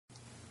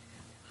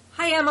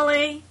Hi,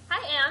 Emily.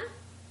 Hi, Anne.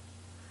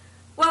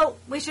 Well,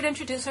 we should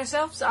introduce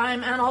ourselves.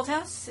 I'm Anne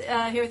Althouse,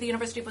 here at the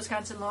University of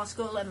Wisconsin Law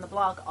School and the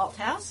blog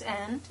Althouse,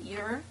 and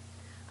you're?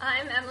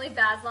 I'm Emily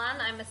Bazelon.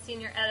 I'm a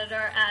senior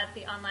editor at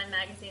the online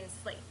magazine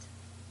Slate.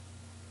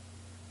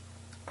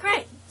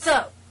 Great.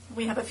 So,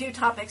 we have a few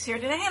topics here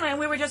today, and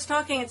we were just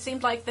talking, it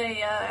seemed like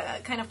they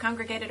kind of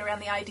congregated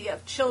around the idea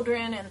of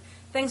children and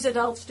things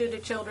adults do to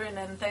children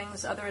and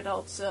things other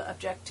adults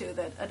object to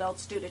that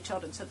adults do to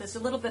children. So there's a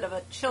little bit of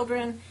a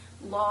children,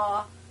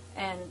 law,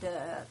 and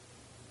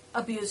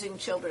abusing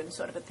children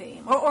sort of a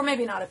theme. Or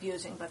maybe not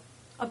abusing, but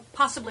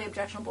possibly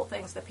objectionable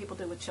things that people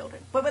do with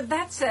children. But with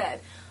that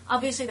said,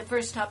 obviously the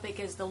first topic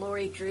is the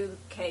Lori Drew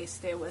case.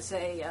 There was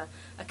a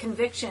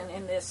conviction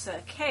in this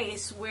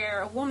case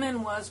where a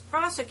woman was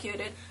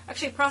prosecuted,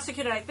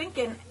 I think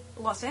in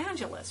Los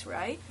Angeles,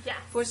 right? Yes.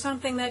 For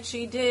something that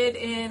she did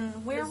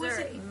in, where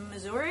Missouri. was it?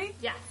 Missouri?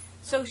 Yes.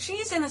 So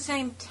she's in the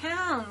same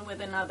town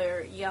with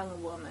another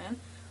young woman,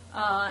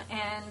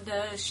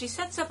 and she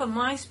sets up a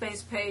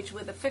MySpace page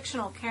with a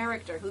fictional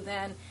character who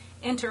then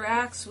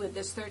interacts with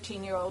this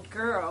 13-year-old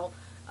girl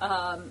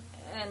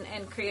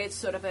and creates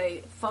sort of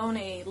a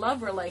phony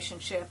love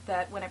relationship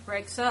that, when it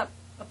breaks up,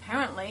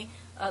 apparently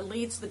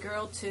leads the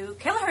girl to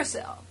kill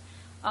herself,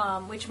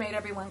 which made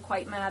everyone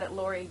quite mad at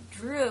Lori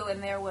Drew,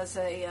 and there was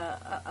a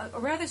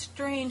rather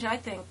strange, I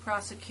think,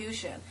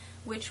 prosecution,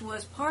 which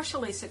was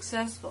partially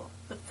successful.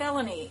 The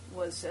felony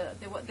was,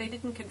 they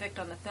didn't convict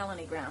on the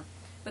felony ground,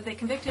 but they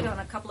convicted on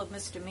a couple of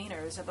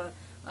misdemeanors of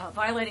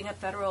violating a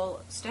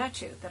federal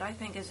statute that I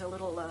think is a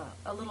little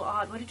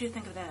odd. What did you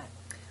think of that?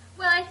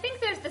 Well, I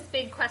think there's this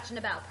big question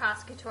about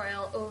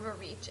prosecutorial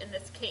overreach in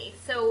this case.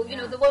 So, you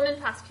know, the woman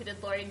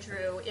prosecuted, Lori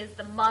Drew, is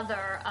the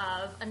mother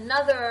of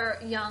another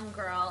young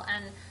girl,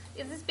 and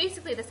it's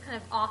basically this kind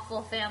of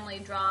awful family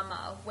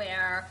drama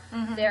where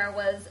there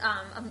was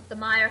the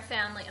Meyer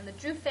family and the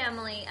Drew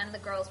family, and the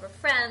girls were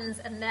friends,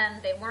 and then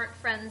they weren't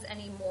friends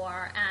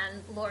anymore,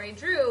 and Lori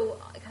Drew,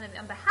 kind of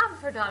on behalf of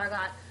her daughter,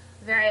 got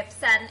very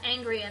upset and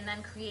angry, and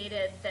then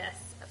created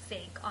this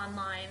fake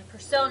online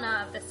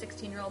persona of this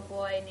 16-year-old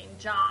boy named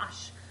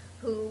Josh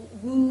who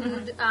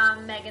wooed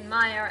Megan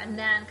Meyer, and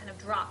then kind of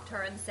dropped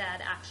her and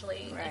said,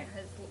 actually,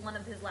 in one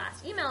of his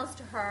last emails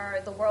to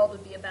her, the world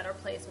would be a better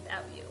place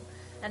without you.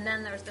 And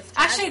then there's this.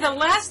 Actually, the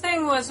last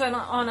thing was on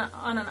a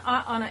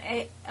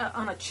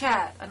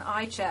chat, an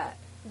iChat.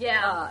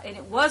 Yeah. And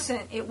it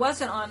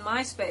wasn't on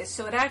MySpace.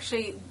 So it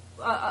actually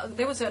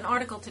there was an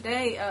article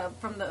today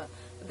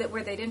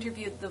where they'd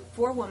interviewed the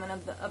forewoman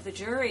of the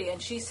jury,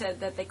 and she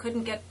said that they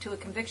couldn't get to a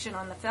conviction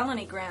on the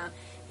felony ground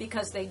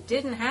because they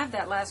didn't have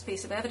that last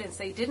piece of evidence.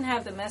 They didn't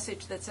have the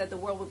message that said the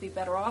world would be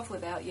better off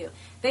without you.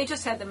 They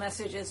just had the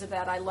messages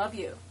about I love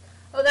you.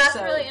 Oh, that's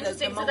really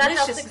interesting. So that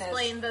helps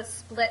explain the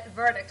split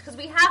verdict, because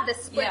we have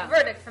this split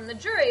verdict from the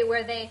jury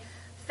where they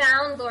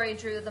found Lori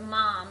Drew, the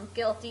mom,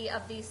 guilty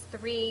of these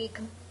three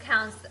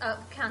counts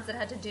that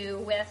had to do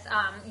with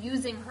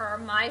using her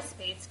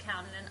MySpace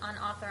account in an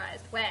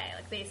unauthorized way,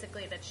 like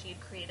basically that she'd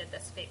created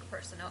this fake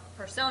persona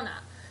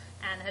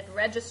and had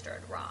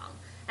registered wrong.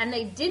 And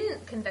they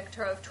didn't convict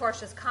her of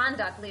tortious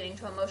conduct leading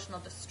to emotional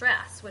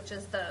distress, which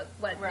is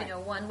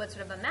one would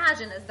sort of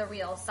imagine as the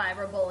real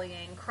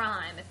cyberbullying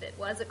crime, if it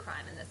was a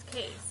crime in this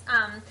case.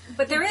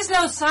 But there is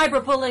no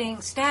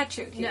cyberbullying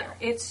statute here. No.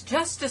 It's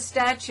just a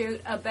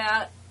statute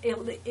about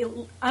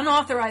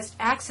unauthorized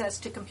access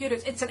to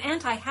computers. It's an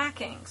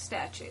anti-hacking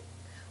statute.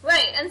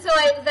 Right, and so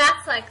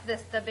that's like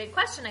the big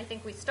question I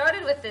think we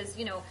started with is,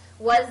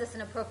 was this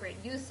an appropriate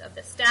use of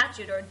the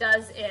statute, or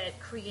does it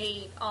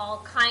create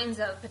all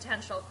kinds of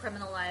potential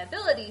criminal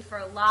liability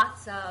for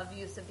lots of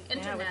use of the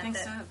internet? Yeah, I would think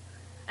so.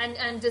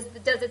 And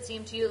does it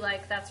seem to you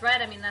like that's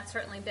right? I mean, that's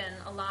certainly been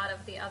a lot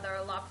of the other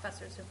law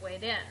professors who've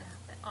weighed in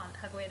on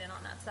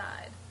that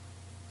side.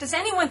 Does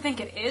anyone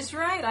think it is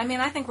right? I mean,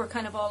 I think we're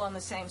kind of all on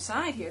the same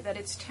side here, that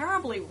it's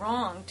terribly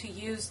wrong to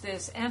use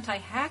this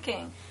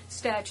anti-hacking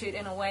statute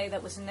in a way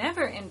that was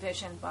never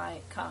envisioned by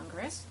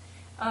Congress.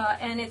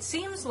 And it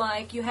seems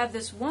like you have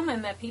this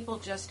woman that people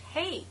just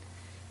hate.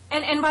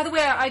 And by the way,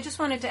 I just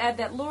wanted to add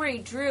that Lori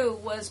Drew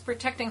was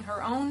protecting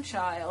her own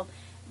child,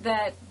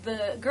 that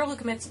the girl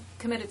who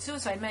committed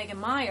suicide,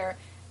 Megan Meyer,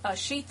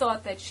 she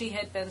thought that she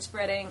had been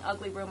spreading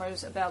ugly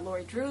rumors about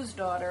Lori Drew's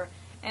daughter.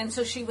 And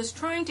so she was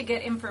trying to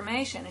get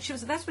information, and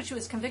that's what she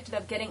was convicted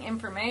of, getting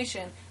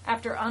information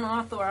after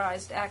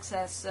unauthorized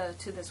access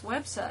to this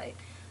website.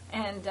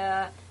 And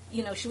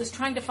she was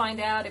trying to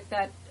find out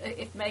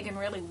if Megan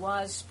really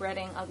was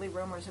spreading ugly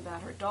rumors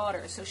about her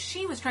daughter. So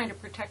she was trying to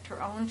protect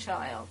her own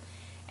child.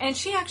 And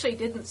she actually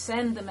didn't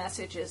send the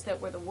messages that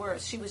were the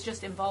worst. She was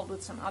just involved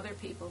with some other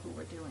people who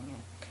were doing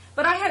it.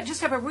 But I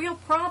just have a real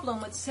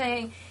problem with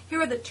saying, here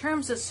are the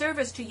terms of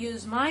service to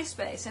use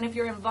MySpace, and if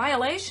you're in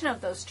violation of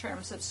those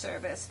terms of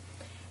service,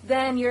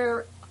 then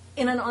you're,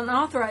 in an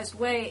unauthorized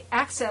way,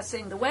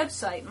 accessing the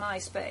website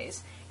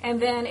MySpace,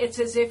 and then it's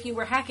as if you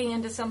were hacking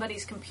into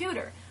somebody's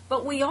computer.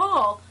 But we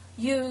all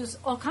use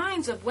all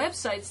kinds of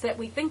websites that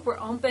we think we're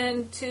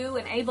open to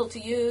and able to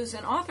use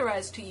and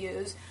authorized to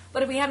use,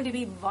 but if we happen to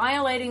be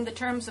violating the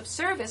terms of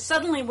service,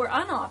 suddenly we're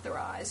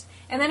unauthorized.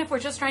 And then if we're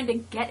just trying to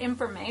get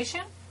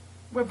information,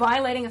 we're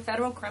violating a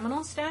federal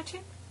criminal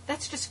statute?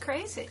 That's just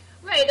crazy.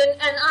 Right,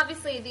 and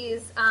obviously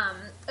these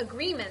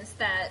agreements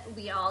that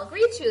we all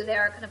agree to,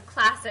 they're kind of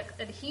classic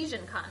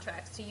adhesion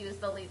contracts, to use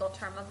the legal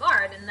term of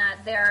art, in that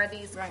there are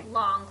these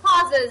long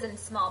clauses in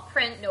small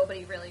print.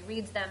 Nobody really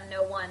reads them.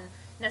 No one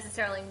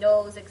necessarily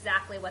knows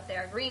exactly what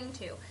they're agreeing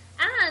to.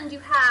 And you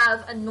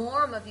have a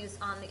norm of use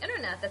on the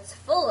internet that's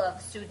full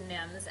of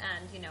pseudonyms,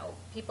 and,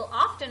 people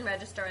often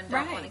register and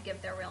don't want to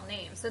give their real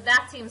name. So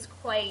that seems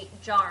quite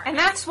jarring. And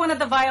that's one of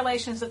the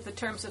violations of the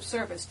terms of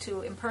service,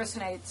 to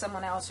impersonate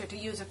someone else or to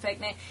use a fake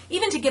name.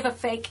 Even to give a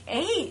fake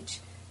age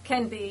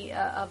can be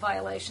a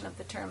violation of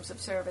the terms of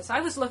service.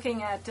 I was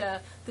looking at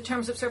the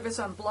terms of service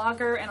on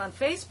Blogger and on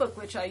Facebook,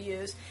 which I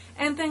use,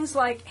 and things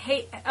like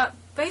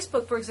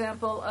Facebook, for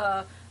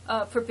example,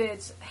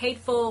 forbids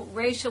hateful,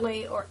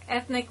 racially, or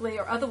ethnically,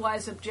 or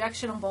otherwise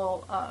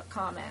objectionable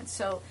comments.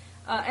 So,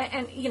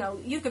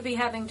 you could be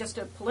having just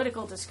a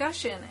political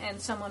discussion, and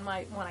someone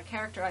might want to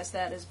characterize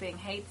that as being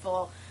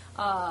hateful.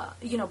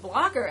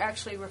 Blogger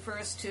actually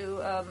refers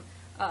to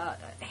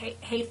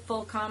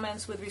hateful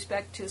comments with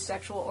respect to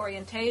sexual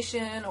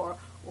orientation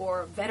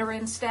or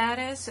veteran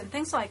status and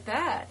things like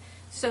that.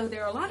 So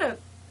there are a lot of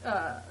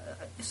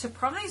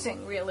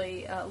surprising,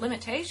 really,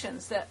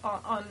 limitations that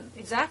on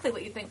exactly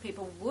what you think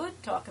people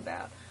would talk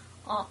about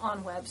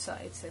on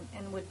websites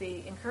and would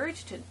be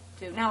encouraged to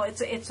do. Now,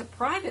 it's a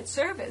private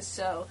service,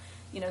 so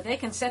they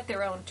can set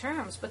their own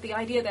terms. But the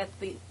idea that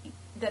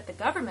the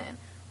government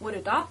would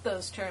adopt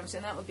those terms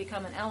and that would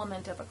become an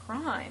element of a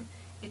crime,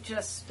 it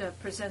just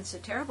presents a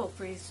terrible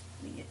freedom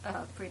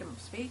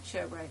of speech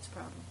rights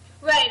problem.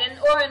 Right, and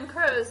Oren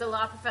Kurz, a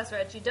law professor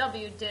at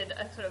GW, did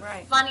a sort of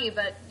funny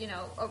but,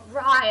 a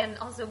wry and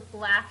also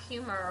black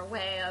humor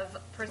way of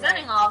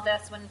presenting all of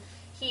this when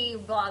he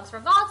blogs for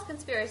Vault's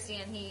Conspiracy,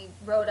 and he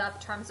wrote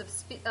up terms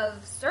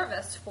of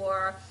service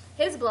for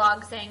his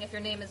blog saying if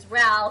your name is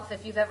Ralph,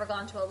 if you've ever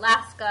gone to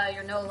Alaska,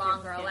 you're no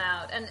longer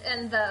allowed.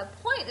 And the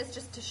point is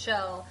just to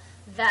show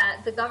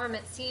that the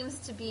government seems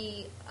to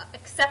be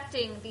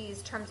accepting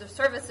these terms of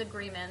service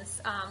agreements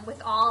with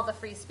all the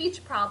free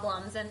speech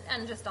problems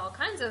and just all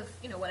kinds of,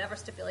 whatever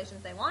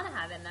stipulations they want to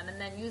have in them,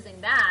 and then using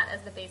that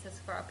as the basis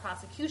for a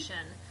prosecution.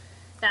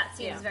 That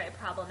seems very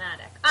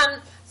problematic.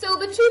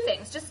 But two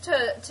things, just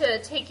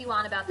to take you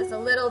on about this a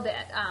little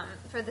bit,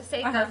 for the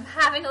sake of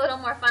having a little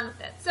more fun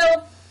with it.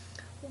 So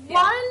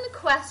one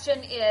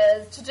question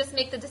is to just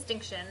make the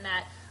distinction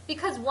that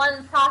because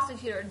one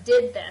prosecutor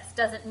did this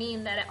doesn't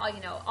mean that,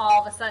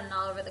 all of a sudden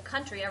all over the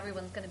country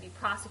everyone's going to be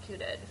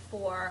prosecuted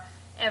for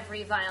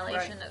every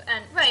violation.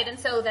 And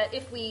so that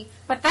if we...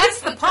 But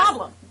that's the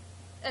problem.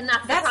 And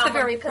that's the problem,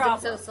 very because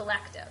problem. It's so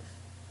selective.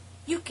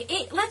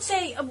 Let's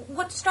say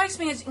what strikes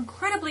me as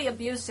incredibly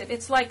abusive,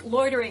 it's like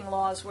loitering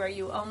laws where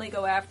you only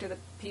go after the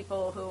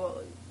people who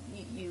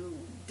you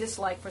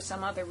dislike for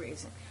some other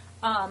reason.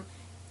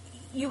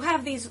 You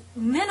have these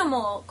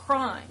minimal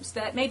crimes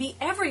that maybe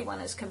everyone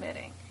is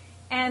committing,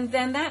 and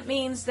then that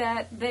means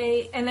that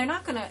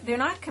they're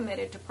not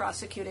committed to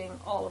prosecuting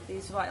all of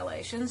these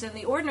violations, and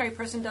the ordinary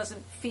person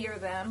doesn't fear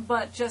them,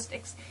 but just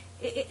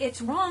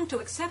it's wrong to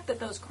accept that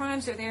those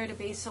crimes are there to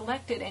be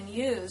selected and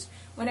used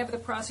whenever the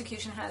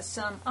prosecution has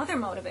some other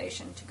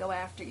motivation to go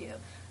after you.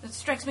 It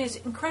strikes me as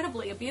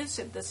incredibly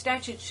abusive. The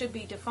statute should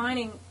be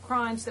defining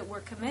crimes that were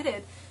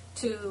committed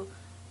to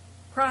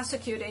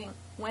prosecuting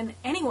when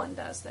anyone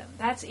does them.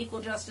 That's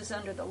equal justice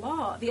under the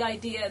law. The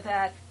idea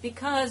that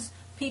because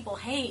people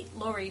hate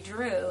Lori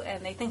Drew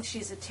and they think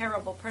she's a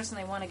terrible person,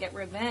 they want to get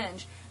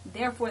revenge,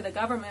 therefore the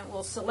government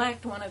will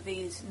select one of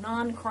these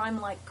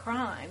non-crime-like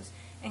crimes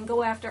and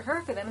go after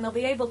her for them, and they'll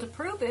be able to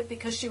prove it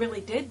because she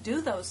really did do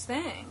those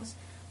things,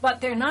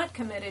 but they're not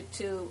committed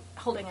to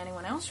holding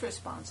anyone else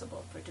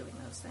responsible for doing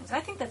those things. I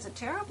think that's a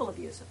terrible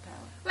abuse of power.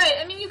 Right.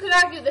 I mean, you could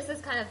argue this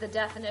is kind of the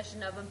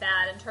definition of a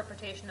bad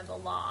interpretation of the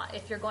law.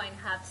 If you're going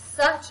to have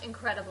such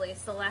incredibly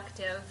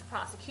selective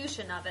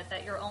prosecution of it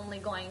that you're only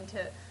going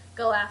to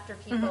go after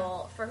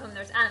people for whom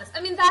there's animus.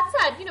 I mean, that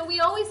said, we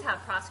always have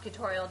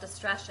prosecutorial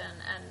discretion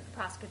and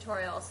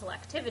prosecutorial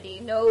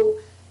selectivity.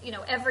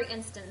 Every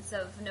instance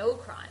of no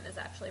crime is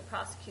actually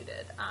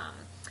prosecuted.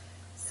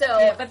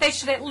 But they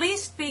should at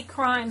least be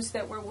crimes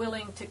that we're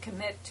willing to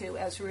commit to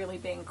as really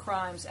being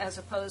crimes, as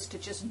opposed to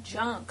just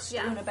junk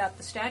strewn about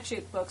the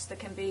statute books that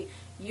can be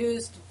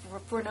used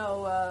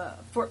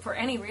for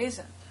any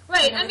reason.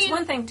 Right. It's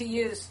one thing to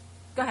use.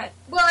 Go ahead.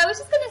 Well, I was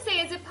just going to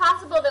say, is it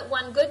possible that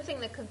one good thing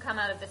that could come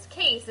out of this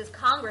case is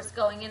Congress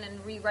going in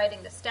and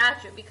rewriting the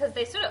statute, because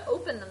they sort of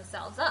opened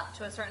themselves up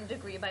to a certain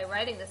degree by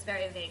writing this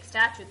very vague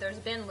statute. There's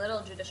been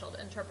little judicial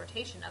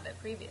interpretation of it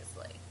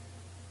previously.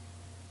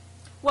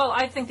 Well,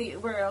 I think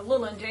we're a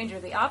little in danger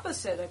of the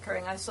opposite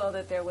occurring. I saw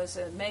that there was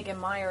a Megan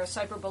Meyer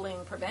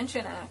Cyberbullying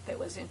Prevention Act that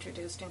was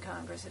introduced in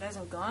Congress. It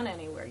hasn't gone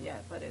anywhere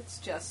yet, but it's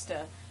just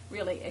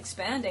really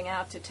expanding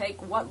out to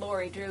take what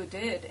Laurie Drew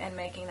did and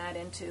making that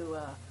into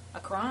a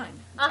crime,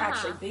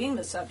 actually being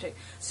the subject.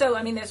 So,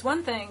 I mean, there's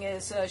one thing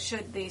is,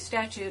 should the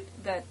statute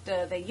that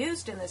they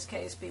used in this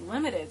case be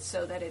limited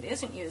so that it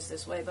isn't used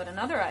this way? But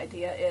another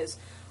idea is,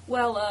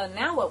 well,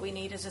 now what we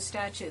need is a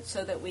statute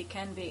so that we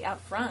can be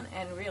out front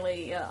and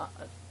really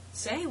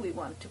say we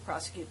want to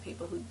prosecute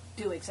people who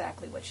do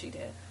exactly what she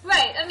did.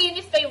 Right. I mean,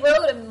 if they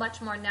wrote a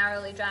much more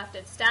narrowly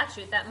drafted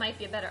statute, that might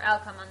be a better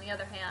outcome. On the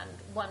other hand,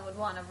 one would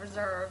want to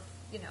reserve,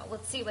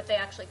 let's see what they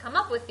actually come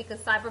up with, because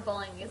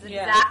cyberbullying is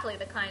exactly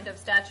the kind of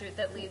statute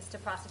that leads to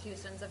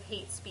prosecutions of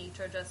hate speech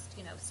or just,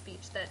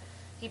 speech that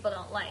people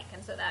don't like.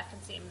 And so that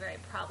can seem very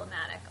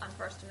problematic on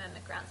First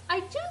Amendment grounds. I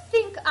do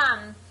think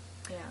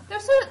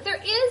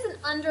there is an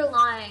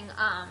underlying,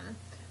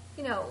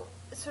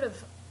 sort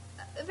of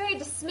a very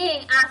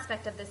dismaying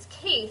aspect of this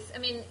case. I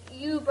mean,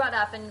 you brought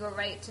up, and you were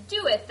right to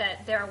do it,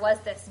 that there was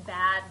this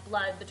bad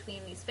blood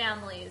between these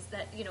families,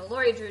 that,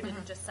 Laurie Drew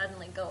didn't just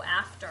suddenly go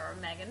after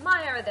Megan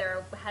Meyer.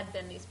 There had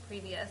been these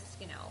previous,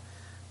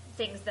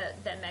 things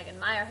that Megan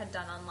Meyer had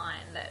done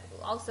online that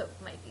also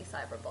might be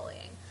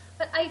cyberbullying.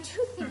 But I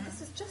do think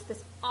this is just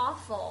this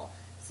awful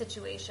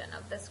situation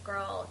of this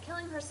girl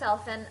killing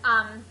herself. And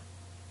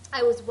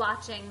I was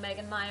watching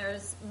Megan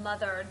Meyer's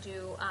mother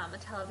do a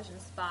television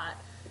spot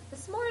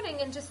this morning,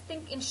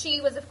 and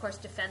she was, of course,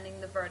 defending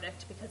the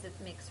verdict because it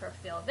makes her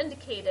feel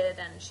vindicated,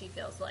 and she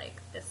feels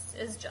like this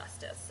is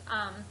justice.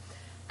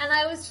 And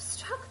I was just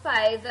struck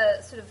by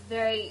the sort of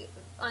very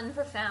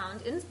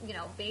unprofound,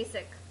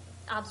 basic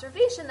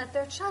observation that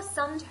there are just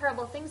some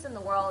terrible things in the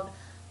world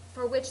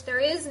for which there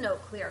is no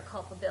clear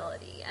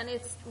culpability, and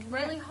it's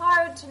really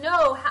hard to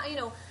know how.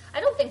 I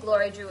don't think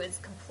Laurie Drew is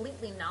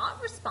completely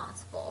not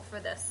responsible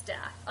for this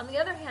death. On the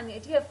other hand, the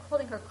idea of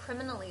holding her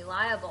criminally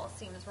liable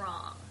seems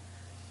wrong.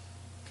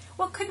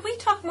 Well, could we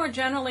talk more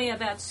generally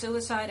about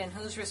suicide and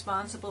who's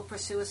responsible for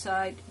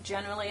suicide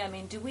generally? I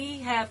mean, do we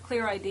have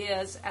clear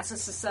ideas as a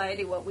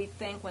society what we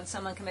think when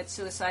someone commits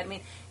suicide? I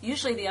mean,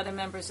 usually the other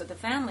members of the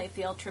family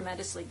feel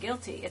tremendously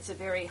guilty. It's a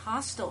very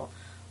hostile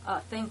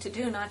thing to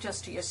do, not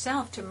just to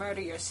yourself, to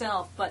murder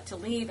yourself, but to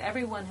leave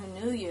everyone who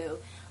knew you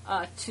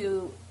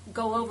to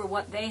go over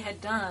what they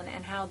had done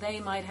and how they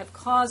might have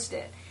caused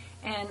it.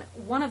 And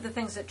one of the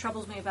things that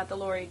troubles me about the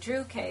Laurie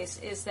Drew case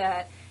is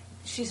that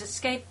she's a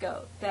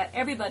scapegoat, that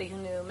everybody who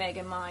knew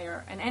Megan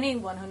Meyer and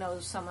anyone who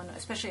knows someone,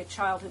 especially a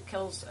child who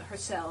kills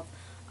herself,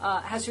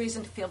 has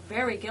reason to feel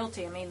very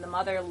guilty. I mean, the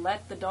mother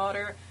let the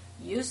daughter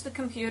use the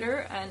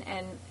computer,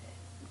 and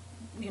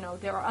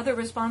there are other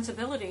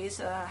responsibilities.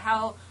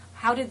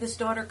 How did this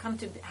daughter come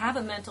to have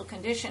a mental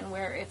condition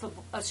where if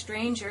a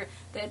stranger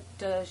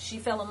that she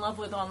fell in love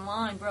with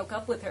online broke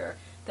up with her,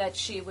 that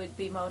she would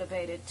be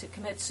motivated to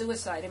commit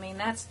suicide? I mean,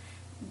 that's,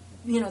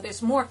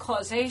 there's more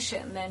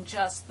causation than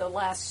just the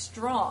last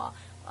straw.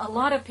 A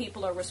lot of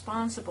people are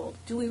responsible.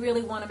 Do we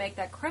really want to make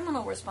that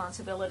criminal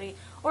responsibility?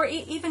 Or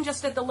even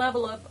just at the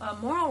level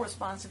of moral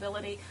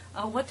responsibility,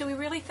 what do we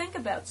really think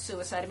about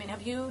suicide? I mean,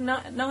 have you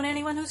known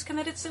anyone who's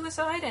committed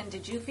suicide, and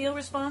did you feel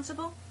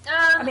responsible?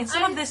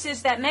 Some of this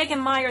is that Megan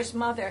Meyer's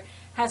mother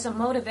has a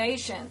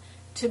motivation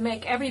to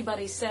make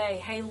everybody say,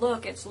 hey,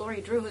 look, it's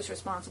Laurie Drew who's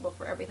responsible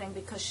for everything,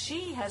 because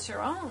she has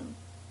her own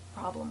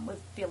problem with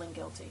feeling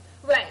guilty.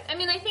 Right. I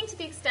mean, I think to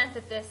the extent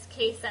that this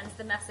case sends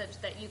the message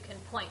that you can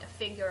point a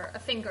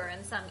finger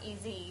in some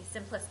easy,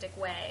 simplistic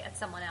way at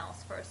someone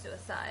else for a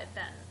suicide,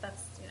 then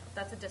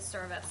that's a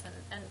disservice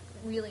and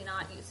really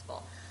not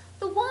useful.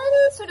 The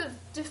one sort of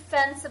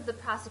defense of the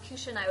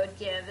prosecution I would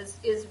give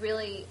is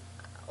really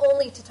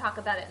only to talk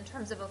about it in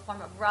terms of a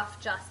form of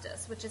rough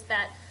justice, which is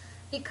that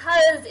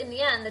because in the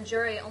end the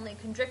jury only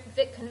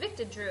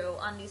convicted Drew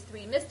on these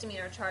 3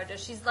 misdemeanor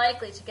charges, she's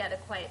likely to get a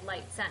quite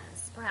light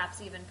sentence, perhaps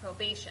even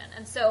probation.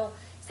 And so,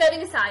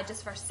 setting aside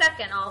just for a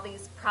second all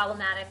these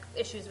problematic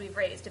issues we've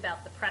raised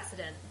about the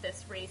precedent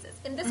this raises,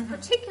 in this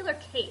particular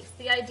case,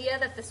 the idea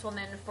that this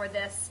woman for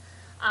this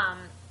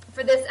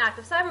act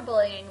of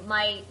cyberbullying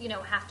might,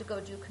 have to go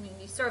do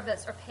community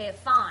service or pay a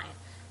fine,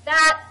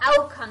 that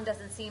outcome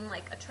doesn't seem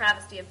like a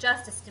travesty of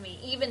justice to me,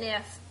 even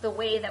if the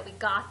way that we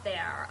got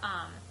there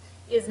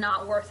is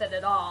not worth it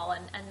at all,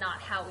 and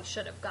not how we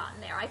should have gotten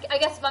there. I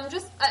guess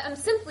I'm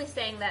simply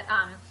saying that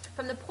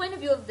from the point of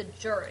view of the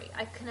jury,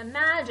 I can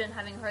imagine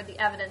having heard the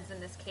evidence in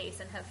this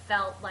case and have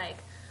felt like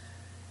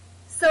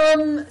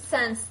some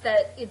sense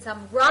that in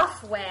some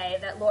rough way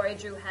that Laurie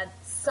Drew had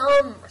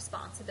some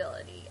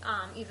responsibility,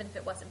 even if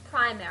it wasn't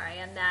primary,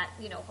 and that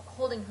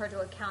holding her to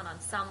account on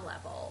some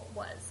level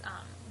was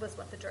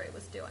what the jury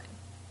was doing.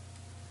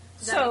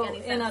 So,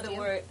 in other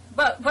words,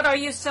 but are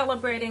you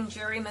celebrating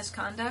jury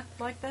misconduct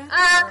like that?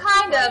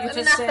 Kind of. I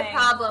mean, that's the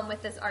problem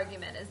with this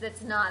argument, is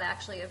it's not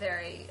actually a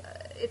very,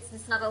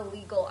 it's not a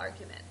legal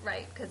argument,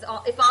 right? Because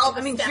if all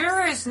the steps...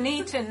 jurors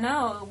need to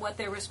know what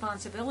their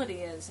responsibility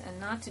is and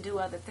not to do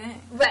other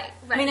things. Right.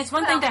 I mean, it's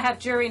one thing to have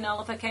jury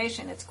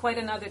nullification. It's quite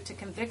another to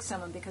convict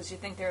someone because you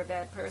think they're a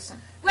bad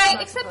person. Right,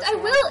 except I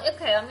will...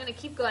 Okay, I'm going to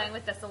keep going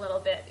with this a little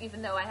bit,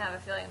 even though I have a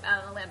feeling I'm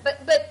out on a limb.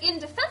 But in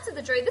defense of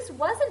the jury, this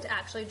wasn't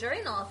actually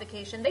jury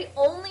nullification. They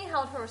only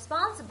held her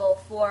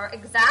responsible for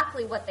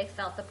exactly what they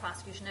felt the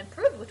prosecution had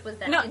proved, which was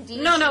that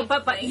indeed...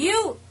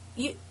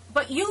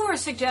 But you were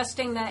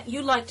suggesting that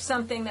you liked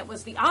something that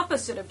was the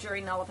opposite of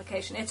jury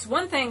nullification. It's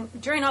one thing,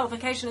 jury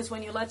nullification is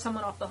when you let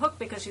someone off the hook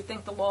because you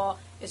think the law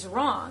is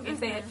wrong. If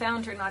they had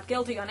found her not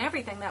guilty on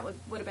everything, that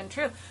would have been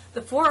true.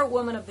 The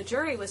forewoman of the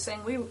jury was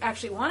saying we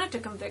actually wanted to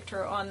convict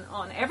her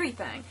on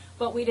everything,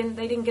 but they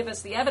didn't give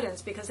us the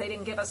evidence because they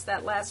didn't give us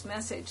that last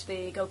message,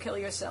 the go kill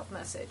yourself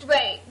message.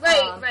 Right.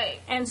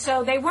 And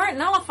so they weren't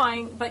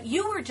nullifying, but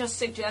you were just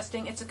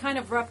suggesting it's a kind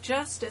of rough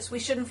justice. We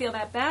shouldn't feel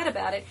that bad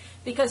about it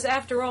because,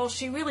 after all,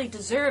 she really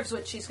deserves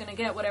what she's going to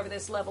get, whatever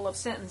this level of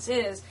sentence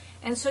is.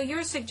 And so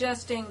you're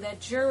suggesting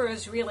that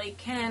jurors really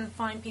can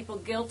find people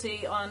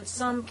guilty on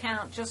some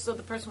count just so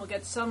the person will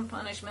get some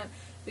punishment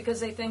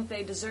because they think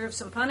they deserve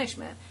some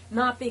punishment,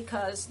 not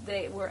because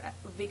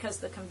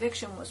the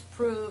conviction was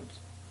proved,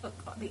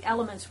 the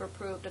elements were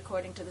proved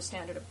according to the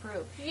standard of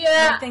proof.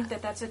 Yeah. And I think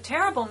that that's a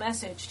terrible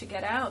message to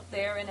get out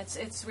there, and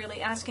it's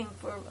really asking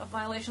for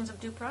violations of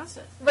due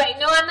process. Right.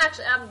 No,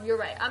 you're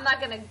right. I'm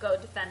not going to go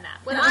defend that.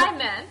 What I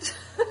meant,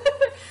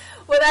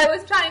 what I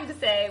was trying to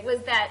say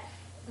was that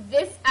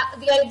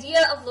the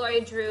idea of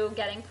Lori Drew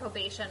getting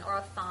probation or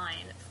a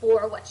fine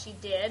for what she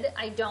did,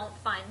 I don't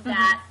find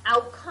that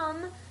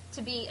outcome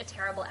to be a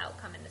terrible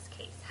outcome in this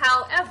case.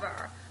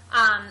 However,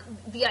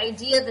 the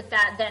idea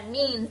that then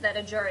means that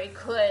a jury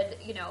could,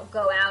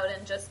 go out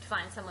and just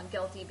find someone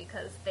guilty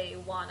because they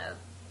want to,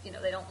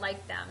 they don't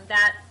like them,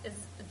 that is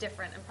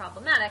different and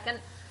problematic.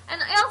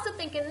 And I also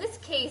think in this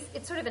case,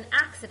 it's sort of an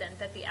accident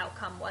that the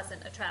outcome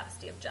wasn't a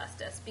travesty of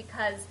justice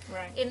because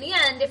in the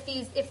end,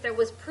 if there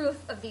was proof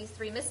of these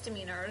 3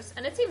 misdemeanors,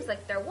 and it seems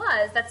like there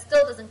was, that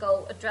still doesn't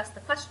go address the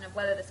question of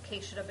whether this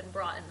case should have been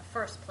brought in the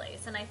first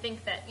place. And I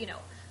think that,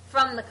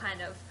 from the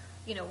kind of,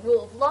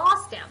 rule of law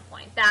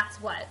standpoint, that's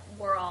what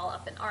we're all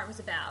up in arms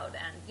about,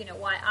 and,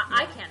 why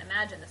I can't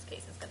imagine this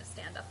case is going to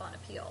stand up on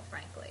appeal,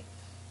 frankly.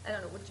 I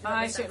don't know. Would you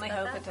I certainly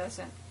hope it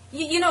doesn't.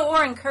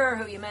 Orrin Kerr,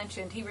 who you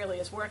mentioned, he really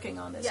is working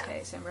on this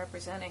case and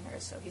representing her,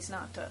 so he's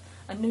not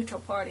a neutral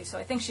party. So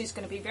I think she's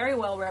going to be very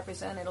well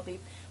represented. It'll be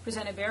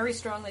presented very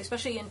strongly,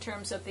 especially in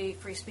terms of the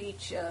free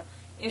speech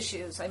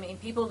issues. I mean,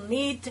 people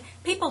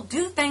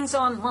do things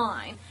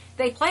online.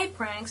 They play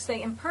pranks,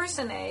 they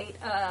impersonate,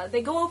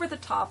 they go over the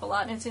top a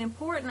lot, and it's an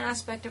important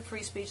aspect of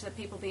free speech that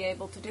people be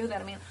able to do that.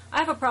 I mean, I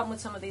have a problem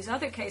with some of these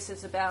other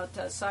cases about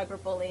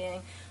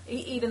cyberbullying,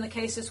 even the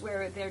cases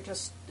where they're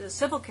just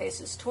civil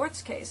cases,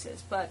 torts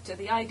cases, but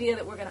the idea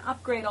that we're going to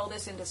upgrade all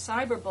this into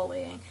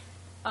cyberbullying,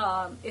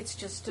 it's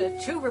just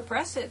too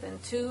repressive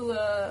and too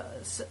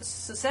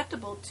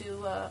susceptible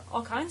to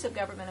all kinds of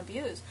government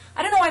abuse.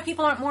 I don't know why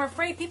people aren't more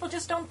afraid. People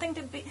just don't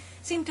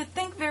seem to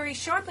think very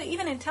sharply.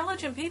 Even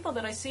intelligent people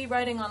that I see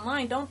writing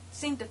online don't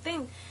seem to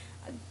think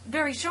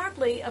very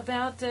sharply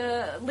about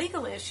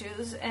legal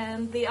issues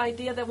and the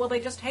idea that, well, they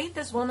just hate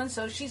this woman,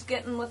 so she's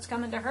getting what's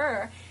coming to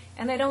her,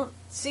 and they don't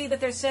see that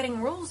they're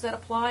setting rules that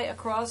apply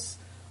across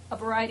a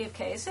variety of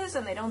cases,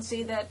 and they don't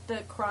see that the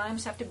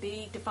crimes have to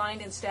be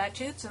defined in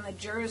statutes and the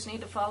jurors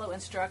need to follow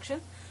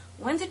instructions.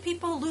 When did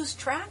people lose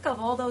track of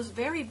all those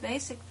very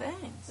basic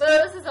things?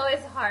 Well, this is always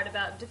hard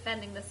about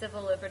defending the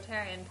civil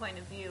libertarian point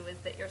of view, is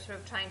that you're sort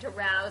of trying to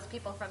rouse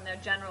people from their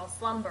general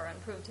slumber and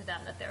prove to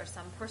them that there's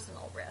some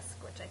personal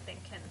risk, which I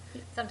think can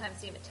sometimes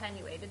seem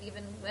attenuated,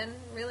 even when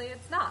really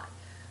it's not.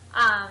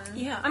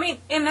 I mean,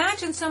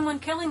 imagine someone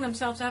killing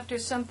themselves after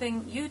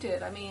something you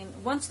did. I mean,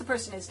 once the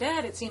person is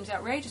dead, it seems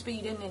outrageous, but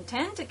you didn't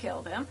intend to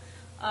kill them.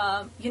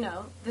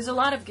 There's a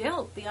lot of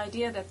guilt. The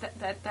idea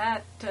that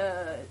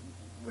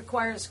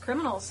requires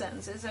criminal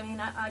sentences. I mean,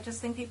 I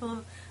just think people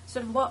have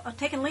sort of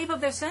taken leave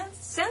of their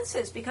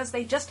senses because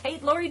they just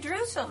hate Lori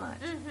Drew so much.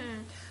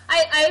 Mm-hmm.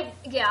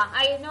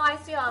 I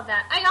see all of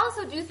that. I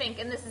also do think,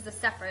 and this is a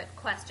separate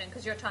question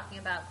because you're talking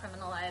about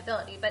criminal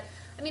liability, but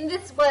I mean,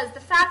 this was the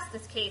facts of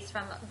this case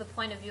from the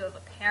point of view of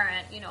a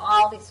parent,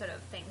 all these sort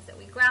of things that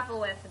we grapple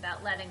with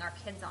about letting our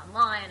kids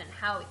online and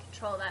how we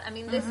control that. I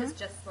mean, this is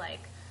just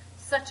like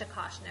such a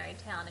cautionary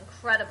tale and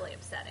incredibly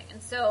upsetting.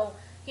 And so,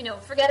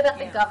 forget about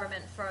the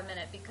government for a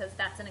minute because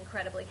that's an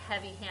incredibly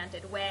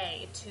heavy-handed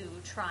way to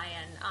try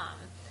and,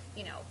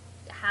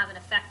 have an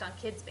effect on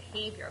kids'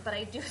 behavior. But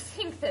I do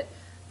think that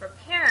for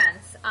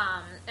parents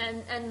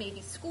and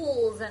maybe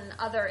schools and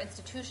other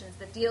institutions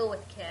that deal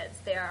with kids,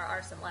 there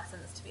are some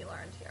lessons to be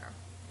learned here.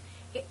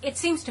 It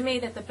seems to me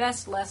that the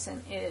best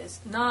lesson is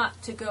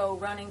not to go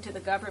running to the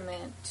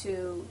government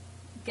to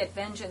get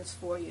vengeance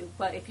for you,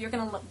 but if you're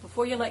going to,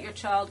 before you let your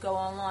child go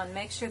online,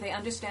 make sure they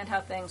understand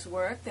how things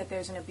work, that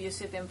there's an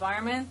abusive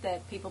environment,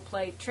 that people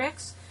play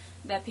tricks,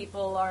 that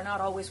people are not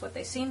always what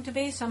they seem to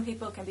be. Some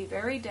people can be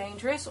very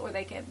dangerous, or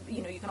they can,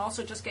 you can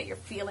also just get your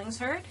feelings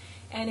hurt.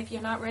 And if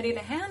you're not ready to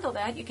handle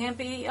that, you can't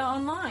be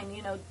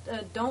online.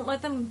 Don't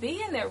let them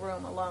be in their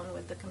room alone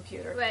with the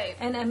computer. Right.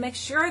 And make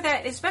sure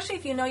that, especially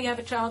if you know you have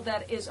a child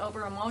that is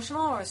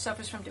over-emotional or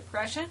suffers from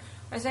depression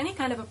or has any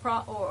kind of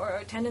or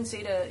a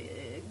tendency to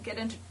get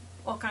into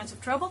all kinds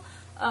of trouble,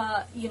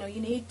 you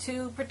need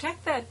to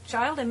protect that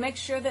child and make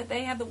sure that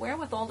they have the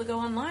wherewithal to go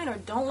online, or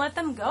don't let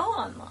them go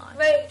online.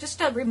 Right. Just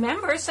to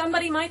remember,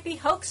 somebody might be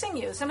hoaxing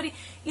you. Somebody,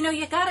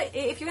 you gotta,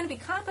 if you're going to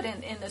be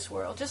competent in this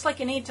world, just like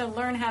you need to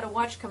learn how to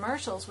watch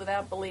commercials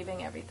without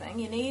believing everything,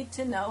 you need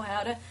to know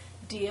how to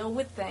deal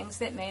with things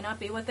that may not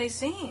be what they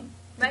seem.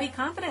 To be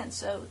competent.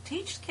 So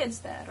teach kids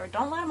that, or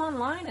don't let them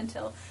online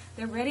until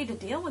they're ready to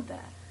deal with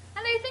that.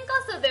 And I think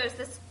also there's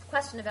this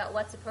question about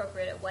what's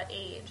appropriate at what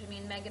age. I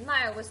mean, Megan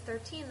Meyer was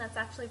 13. That's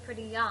actually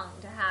pretty young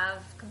to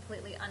have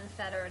completely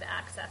unfettered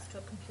access to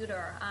a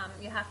computer.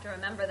 You have to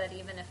remember that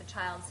even if a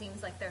child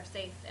seems like they're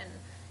safe in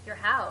your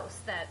house,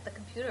 that the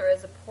computer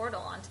is a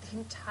portal onto the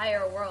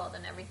entire world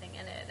and everything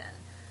in it. And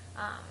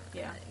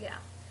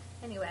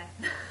Anyway.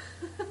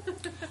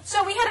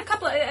 So we had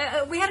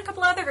a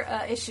couple other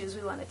issues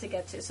we wanted to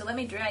get to. So let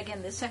me drag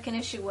in. The second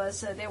issue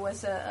was there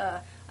was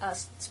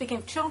speaking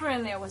of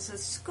children, there was a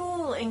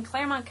school in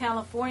Claremont,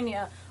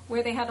 California,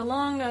 where they had a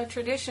long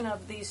tradition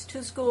of these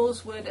two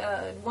schools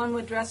one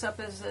would dress up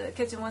as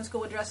kids in one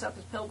school would dress up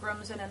as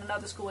pilgrims, and in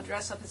another school would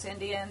dress up as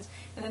Indians,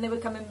 and then they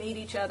would come and meet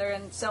each other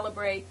and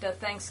celebrate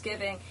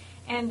Thanksgiving.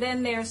 And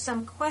then there's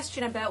some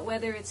question about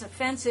whether it's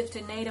offensive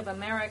to Native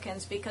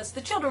Americans because the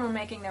children were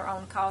making their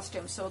own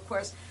costumes. So, of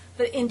course,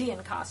 the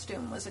Indian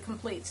costume was a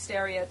complete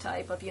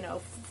stereotype of,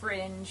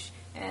 fringe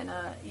and,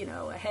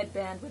 a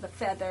headband with a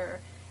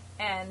feather.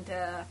 And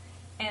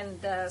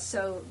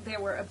so there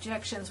were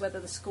objections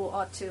whether the school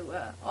ought to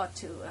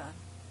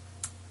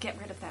get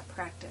rid of that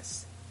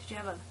practice. Did you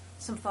have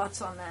some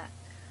thoughts on that?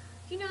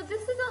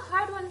 This is a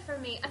hard one for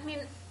me. I mean,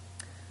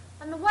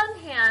 on the one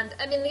hand,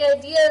 the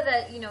idea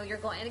that, you're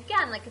going, and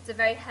again, it's a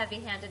very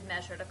heavy-handed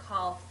measure to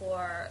call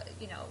for,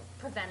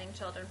 preventing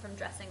children from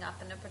dressing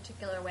up in a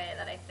particular way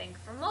that I think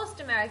for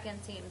most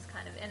Americans seems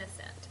kind of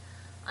innocent.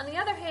 On the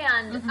other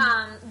hand,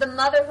 the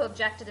mother who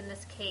objected in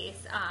this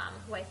case,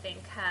 who I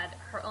think had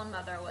her own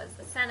mother was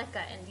the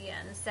Seneca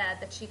Indian,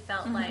 said that she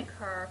felt like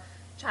her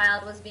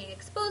child was being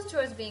exposed to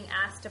or was being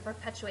asked to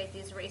perpetuate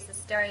these racist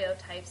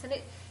stereotypes. And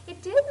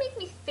it did make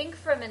me think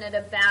for a minute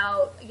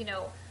about,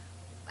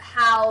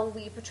 how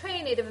we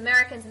portray Native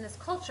Americans in this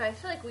culture. I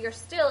feel like we are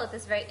still at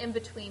this very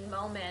in-between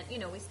moment.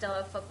 We still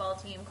have a football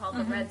team called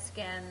the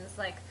Redskins.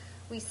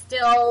 We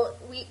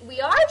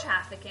are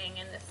trafficking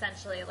in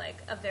essentially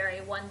a very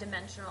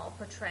one-dimensional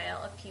portrayal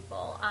of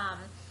people.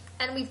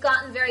 And we've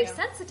gotten very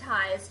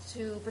sensitized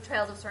to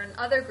portrayals of certain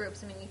other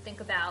groups. You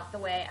think about the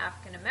way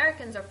African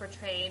Americans are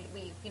portrayed.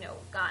 We've,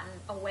 gotten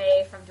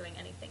away from doing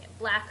anything in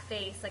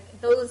blackface.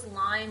 Those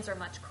lines are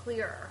much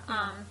clearer.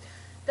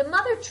 The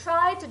mother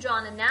tried to draw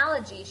an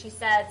analogy. She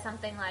said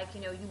something like,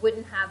 you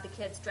wouldn't have the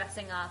kids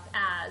dressing up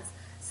as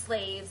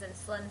slaves and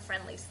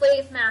friendly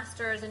slave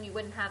masters, and you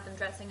wouldn't have them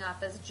dressing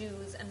up as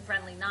Jews and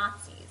friendly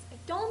Nazis. I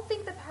don't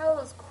think the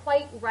parallel is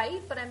quite right,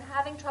 but I'm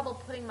having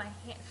trouble putting my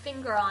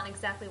finger on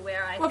exactly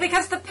where I... Well,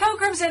 because the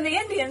Pilgrims and the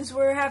Indians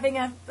were having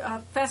a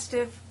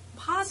festive,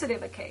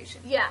 positive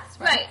occasion. Yes,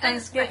 right.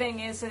 Thanksgiving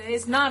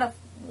is not a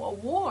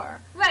war.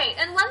 Right,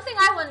 and one thing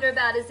I wonder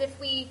about is if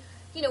we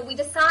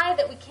decide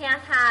that we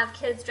can't have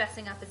kids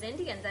dressing up as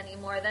Indians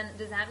anymore, then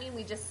does that mean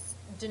we just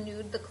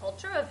denude the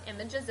culture of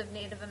images of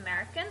Native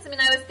Americans?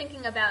 I was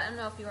thinking about, I don't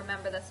know if you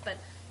remember this, but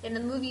in the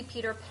movie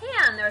Peter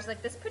Pan, there's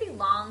this pretty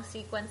long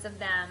sequence of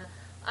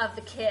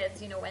the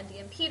kids, Wendy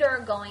and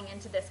Peter going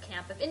into this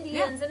camp of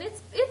Indians, and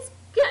it's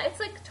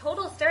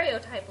total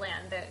stereotype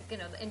land.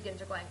 The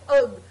Indians are going,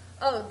 ugh,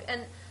 ugh,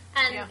 and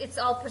it's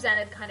all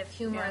presented kind of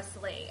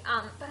humorously.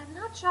 But I'm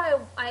not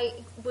sure I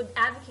would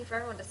advocate for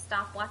everyone to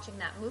stop watching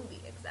that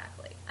movie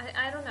exactly.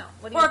 I don't know.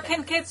 What do you think?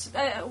 Can kids,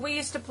 we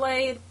used to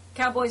play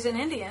Cowboys and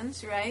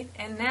Indians, right?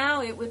 And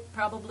now it would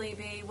probably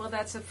be, well,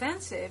 that's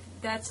offensive.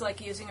 That's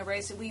like using a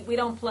race. We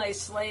don't play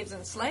slaves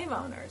and slave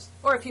owners.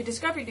 Or if you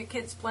discovered your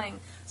kids playing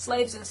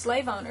slaves and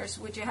slave owners,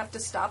 would you have to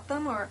stop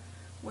them, or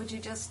would you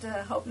just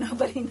hope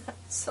nobody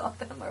saw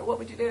them, or what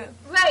would you do?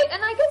 Right,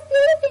 and I guess the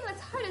other thing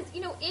that's hard is,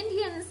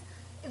 Indians...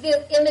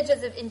 The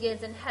images of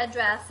Indians in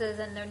headdresses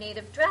and their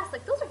native dress,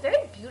 those are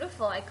very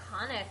beautiful,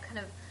 iconic, kind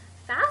of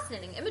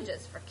fascinating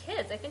images for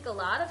kids. I think a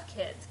lot of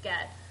kids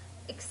get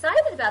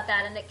excited about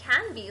that, and it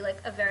can be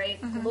a very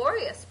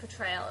glorious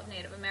portrayal of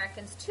Native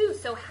Americans too.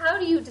 So how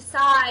do you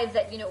decide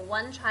that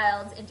one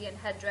child's Indian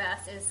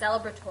headdress is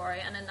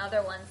celebratory and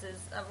another one's is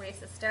a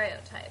racist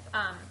stereotype?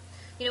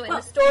 In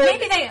the story,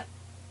 maybe they.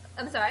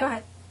 I'm sorry.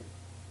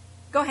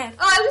 Go ahead.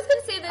 Oh, I was going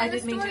to say that in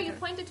the story you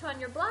pointed to on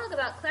your blog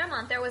about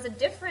Claremont, there was a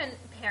different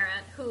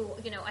parent who,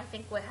 I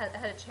think had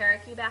a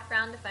Cherokee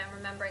background, if I'm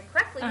remembering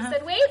correctly, who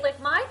said, wait,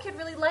 my kid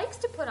really likes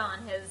to put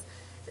on his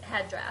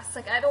headdress.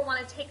 I don't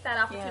want to take that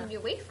opportunity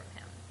away from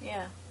him.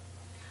 Yeah.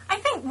 I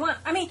think,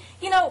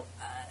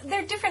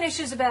 there are different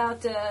issues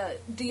about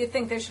do you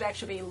think there should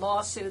actually be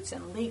lawsuits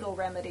and legal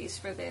remedies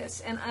for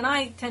this? And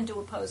I tend to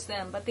oppose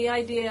them. But the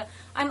idea,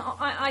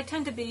 I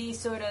tend to be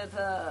sort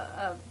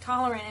of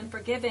tolerant and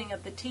forgiving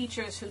of the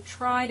teachers who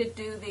try to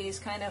do these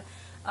kind of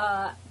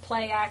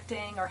play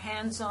acting or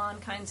hands-on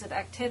kinds of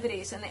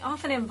activities, and they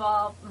often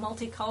involve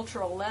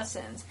multicultural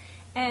lessons.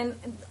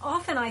 And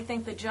often I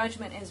think the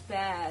judgment is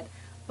bad.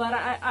 But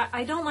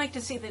I don't like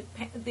to see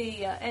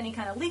any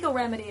kind of legal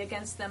remedy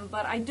against them,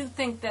 but I do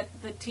think that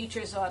the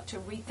teachers ought to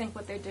rethink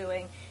what they're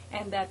doing,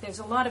 and that there's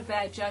a lot of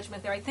bad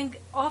judgment there. I think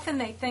often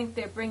they think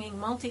they're bringing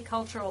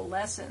multicultural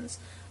lessons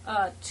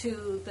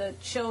to the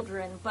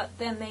children, but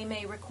then they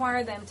may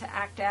require them to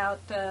act out,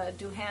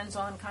 do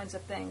hands-on kinds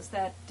of things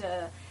that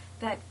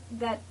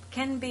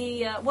can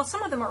be,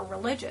 some of them are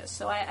religious,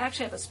 so I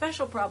actually have a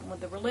special problem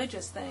with the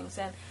religious things.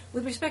 And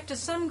with respect to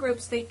some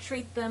groups, they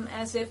treat them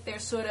as if they're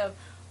sort of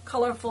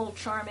colorful,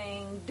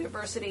 charming,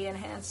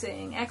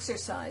 diversity-enhancing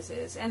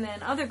exercises, and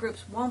then other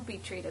groups won't be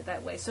treated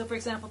that way. So, for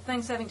example,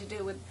 things having to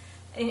do with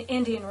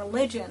Indian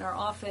religion are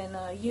often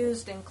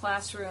used in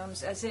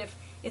classrooms as if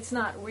it's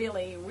not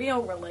really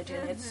real religion.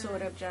 Mm-hmm. It's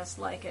sort of just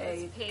like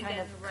a pagan, kind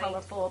of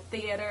colorful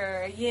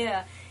theater.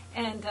 Yeah,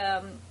 and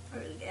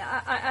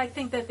I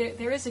think that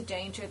there is a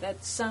danger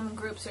that some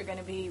groups are going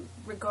to be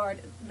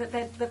regarded,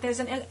 that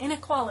there's an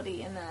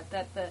inequality in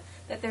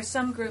that there's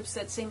some groups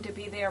that seem to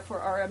be there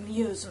for our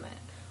amusement,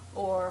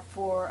 or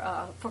for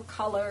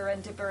color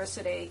and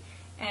diversity,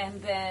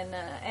 and then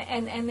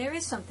and there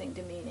is something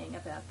demeaning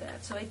about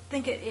that. So I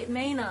think it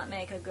may not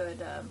make a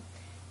good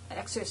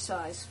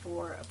exercise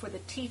for the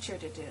teacher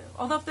to do.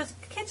 Although if the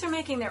kids are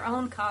making their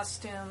own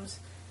costumes,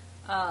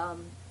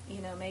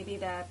 maybe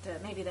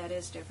that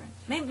is different.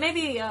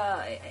 Maybe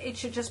it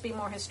should just be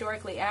more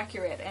historically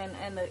accurate,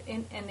 and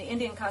the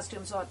Indian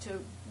costumes ought to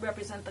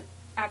represent the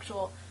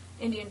actual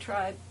Indian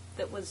tribe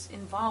that was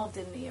involved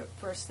in the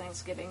first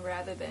Thanksgiving,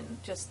 rather than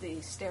just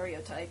the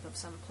stereotype of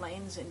some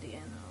Plains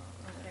Indian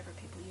or whatever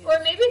people use.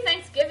 Or maybe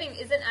Thanksgiving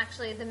isn't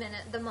actually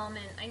the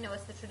moment. I know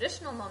it's the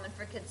traditional moment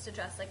for kids to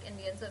dress like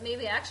Indians, but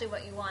maybe actually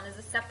what you want is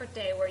a separate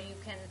day where you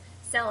can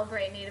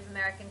celebrate Native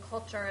American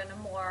culture in a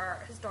more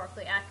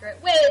historically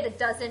accurate way that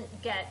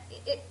doesn't get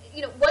it.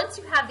 Once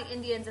you have the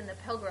Indians and the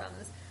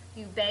Pilgrims,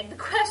 you beg the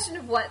question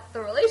of what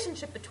the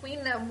relationship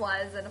between them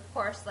was, and of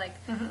course,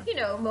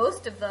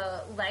 most of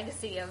the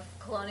legacy of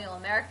colonial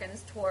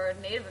Americans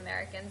toward Native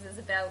Americans is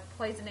about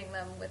poisoning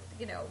them with,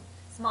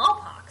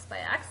 smallpox by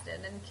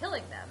accident and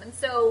killing them. And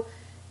so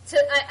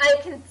I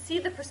can see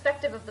the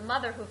perspective of the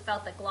mother who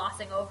felt that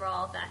glossing over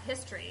all of that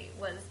history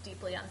was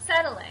deeply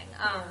unsettling.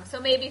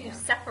 So maybe if you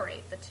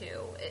separate the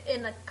two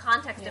in the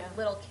context of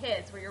little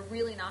kids, where you're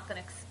really not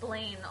going to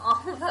explain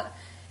all the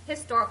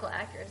historical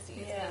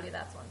accuracies, maybe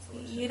that's one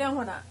solution. You don't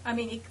want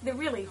to, the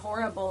really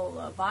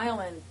horrible,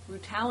 violent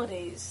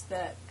brutalities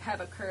that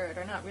have occurred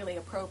are not really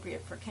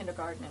appropriate for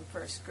kindergarten and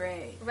first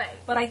grade. Right.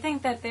 But I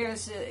think that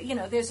there's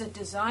a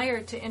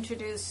desire to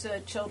introduce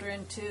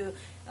children to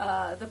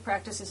the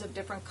practices of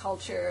different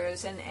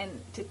cultures and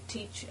to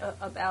teach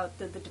about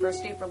the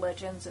diversity of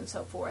religions and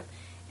so forth.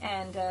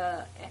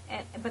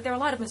 But there are a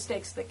lot of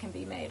mistakes that can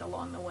be made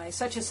along the way,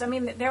 such as,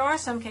 there are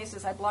some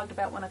cases, I blogged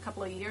about one a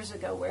couple of years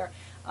ago, where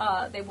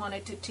they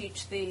wanted to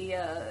teach the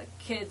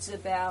kids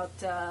about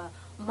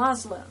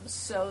Muslims,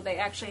 so they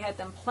actually had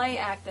them play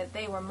act that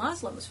they were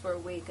Muslims for a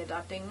week,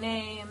 adopting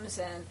names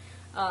and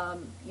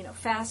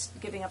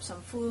fast, giving up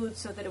some food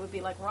so that it would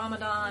be like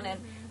Ramadan,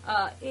 and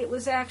it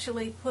was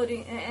actually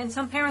and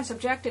some parents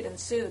objected and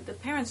sued. The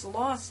parents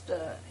lost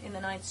in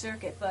the Ninth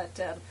Circuit, but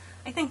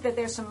I think that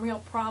there's some real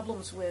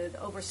problems with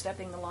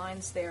overstepping the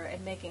lines there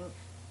and making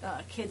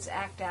kids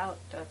act out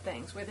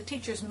things where the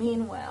teachers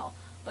mean well,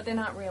 but they're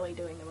not really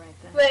doing the right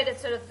thing. Right,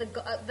 it's sort of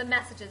the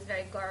message is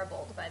very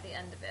garbled by the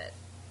end of it.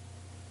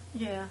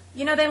 Yeah.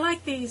 They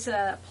like these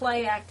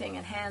play acting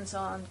and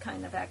hands-on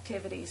kind of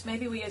activities.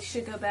 Maybe we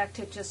should go back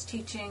to just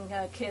teaching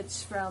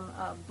kids from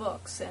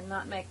books and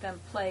not make them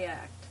play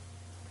act.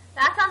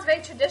 That sounds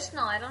very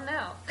traditional. I don't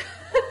know.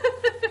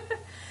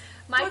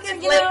 My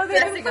kids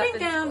they've been putting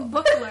down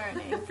book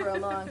learning for a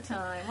long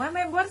time.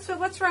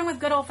 What's wrong with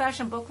good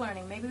old-fashioned book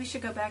learning? Maybe we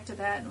should go back to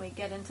that and we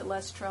get into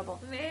less trouble.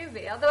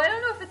 Maybe, although I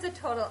don't know if it's a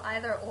total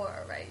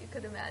either-or, right? You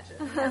could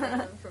imagine having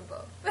them for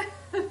both.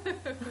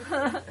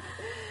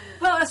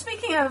 Well,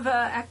 speaking of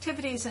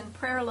activities and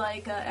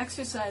prayer-like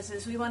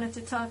exercises, we wanted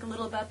to talk a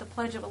little about the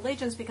Pledge of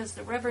Allegiance because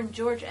the Reverend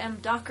George M.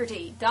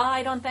 Doherty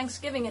died on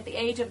Thanksgiving at the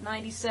age of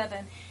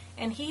 97.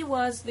 And he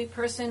was the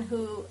person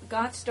who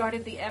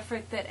started the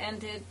effort that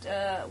ended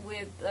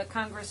with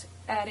Congress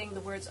adding the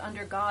words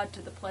 "under God"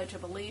 to the Pledge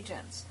of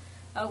Allegiance,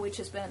 which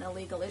has been a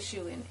legal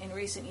issue in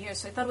recent years.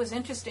 So I thought it was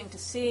interesting to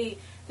see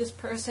this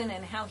person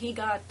and how he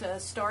got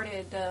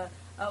started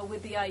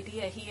with the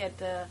idea. He had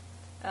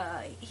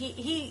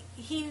he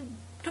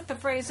took the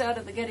phrase out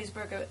of the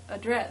Gettysburg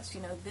Address.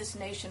 This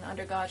nation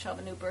under God shall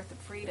have a new birth of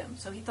freedom.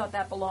 So he thought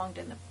that belonged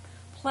in the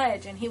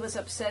pledge, and he was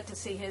upset to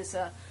see his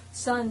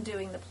son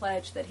doing the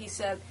pledge, that he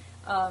said,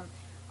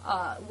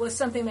 was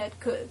something that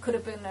could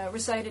have been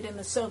recited in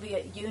the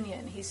Soviet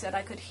Union. He said,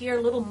 I could hear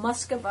little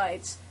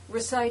Muscovites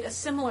recite a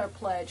similar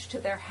pledge to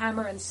their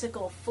hammer and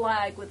sickle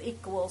flag with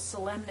equal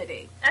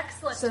solemnity.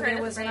 Excellent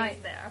turn of phrase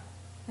there.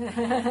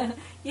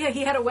 Yeah,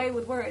 he had a way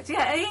with words.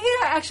 Yeah, he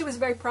actually was a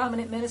very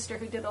prominent minister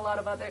who did a lot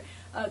of other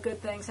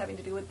good things having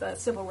to do with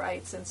civil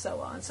rights and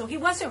so on. So he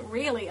wasn't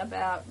really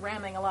about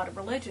ramming a lot of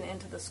religion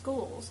into the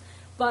schools,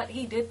 but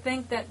he did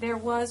think that there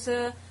was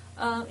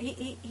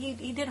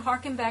he did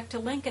harken back to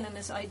Lincoln and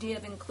this idea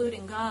of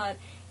including God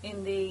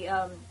in the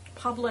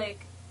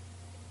public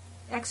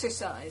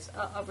exercise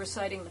of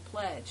reciting the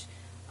pledge.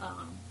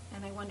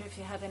 And I wonder if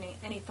you have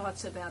any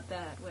thoughts about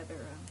that, whether...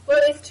 well,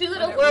 these two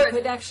little words...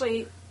 could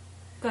actually...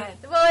 Go ahead.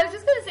 Well, I was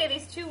just going to say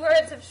these two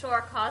words have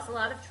sure caused a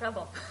lot of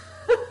trouble.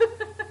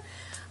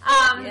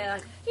 Yeah.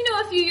 You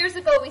know, a few years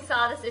ago we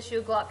saw this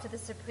issue go up to the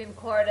Supreme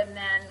Court and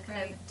then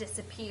kind of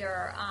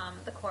disappear.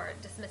 The court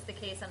dismissed the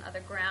case on other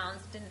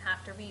grounds, didn't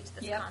have to reach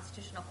this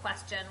constitutional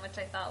question, which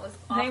I thought was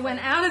awfully... They went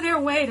out of their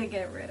way to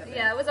get rid of it.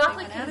 Yeah, it was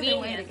awfully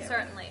convenient,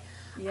 certainly.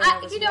 Yeah,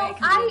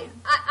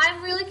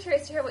 I'm really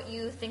curious to hear what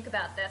you think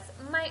about this.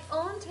 My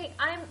own take,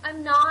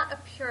 I'm not a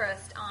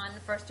purist on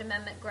First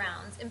Amendment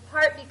grounds, in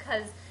part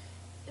because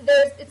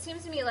it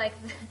seems to me like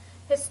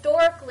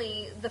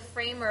historically the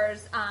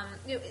framers,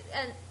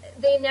 and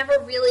they never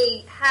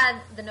really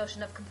had the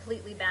notion of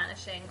completely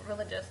banishing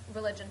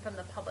religion from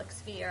the public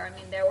sphere. I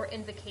mean, there were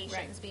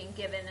invocations being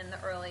given in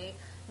the early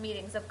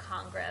meetings of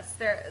Congress.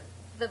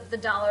 The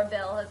dollar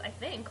bill has, I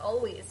think,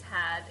 always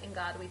had "In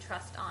God We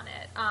Trust" on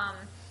it.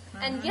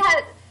 And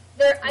yet,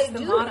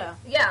 motto.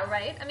 Yeah,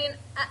 right. I mean,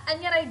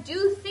 and yet I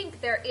do think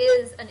there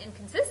is an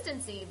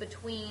inconsistency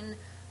between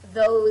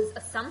those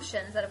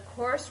assumptions that, of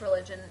course,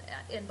 religion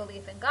in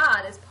belief in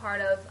God is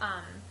part of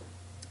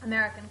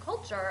American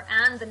culture,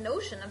 and the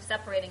notion of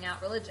separating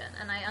out religion.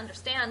 And I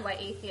understand why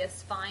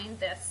atheists find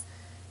this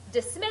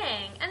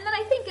dismaying. And then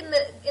I think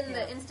in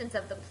the instance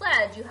of the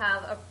pledge, you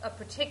have a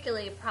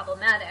particularly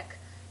problematic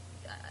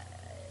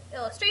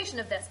illustration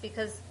of this,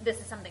 because this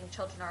is something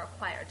children are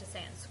required to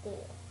say in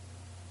school.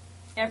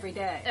 Every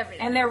day. Every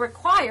day. And they're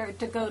required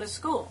to go to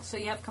school. So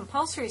you have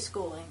compulsory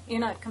schooling. You're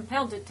not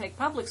compelled to take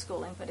public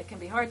schooling, but it can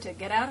be hard to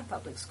get out of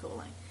public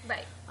schooling.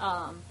 Right.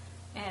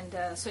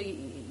 So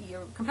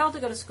you're compelled to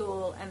go to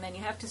school, and then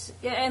you have to...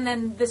 And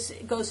then this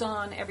goes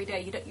on every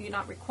day. You're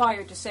not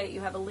required to say it.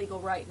 You have a legal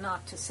right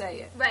not to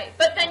say it. Right.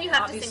 But then you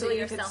have to single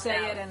yourself out. Obviously, you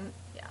could say it and...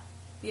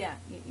 Yeah.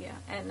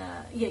 And,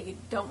 you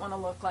don't want to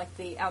look like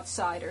the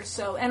outsider.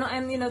 So, and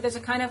there's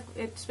a kind of,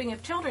 speaking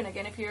of children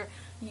again, if you're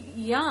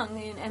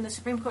young, and the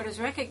Supreme Court has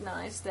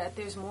recognized that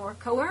there's more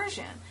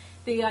coercion.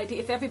 The idea,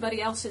 if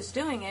everybody else is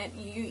doing it,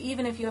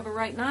 even if you have a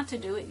right not to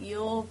do it,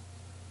 you'll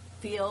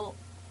feel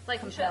like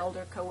compelled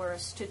or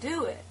coerced to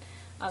do it.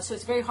 So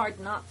it's very hard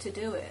not to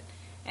do it.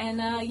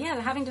 And,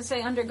 having to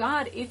say under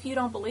God, if you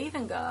don't believe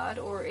in God,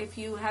 or if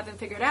you haven't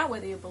figured out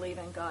whether you believe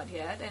in God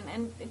yet,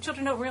 and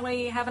children don't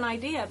really have an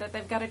idea that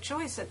they've got a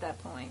choice at that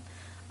point.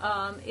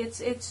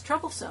 It's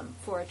troublesome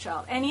for a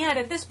child. And yet,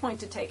 at this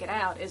point, to take it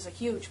out is a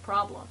huge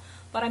problem.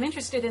 But I'm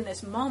interested in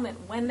this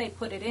moment when they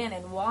put it in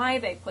and why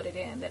they put it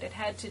in, that it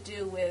had to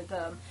do with,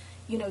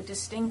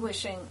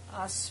 distinguishing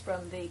us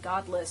from the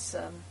godless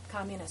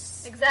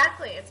communists.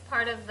 Exactly. It's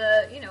part of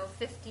the,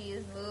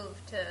 50s move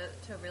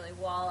to really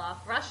wall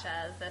off Russia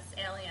as this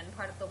alien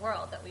part of the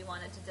world that we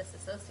wanted to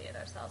disassociate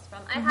ourselves from.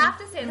 I have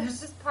to say, there's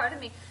just part of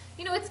me,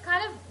 it's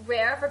kind of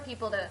rare for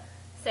people to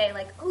say,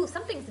 like, ooh,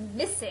 something's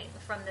missing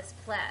from this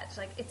pledge.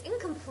 Like, it's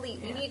incomplete.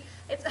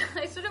 Yeah.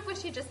 I sort of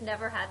wish he just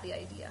never had the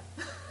idea.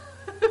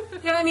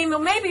 Yeah, I mean, well,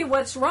 maybe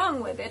what's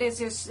wrong with it is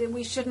just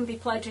we shouldn't be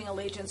pledging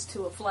allegiance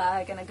to a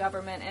flag and a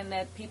government, and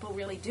that people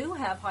really do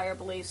have higher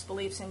beliefs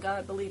in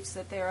God, beliefs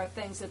that there are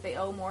things that they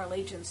owe more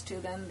allegiance to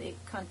than the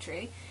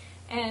country.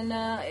 And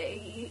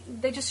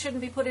they just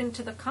shouldn't be put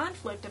into the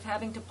conflict of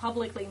having to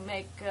publicly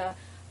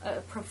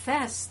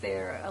profess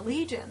their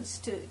allegiance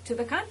to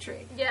the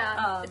country.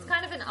 Yeah, it's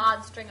kind of an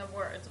odd string of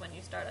words when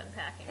you start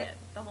unpacking it,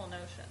 the whole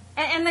notion.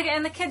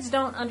 And the kids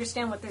don't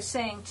understand what they're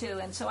saying, too,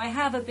 and so I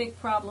have a big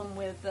problem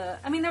with,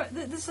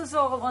 this is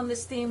all on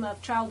this theme of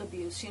child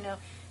abuse,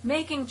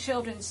 making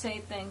children say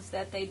things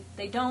that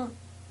they don't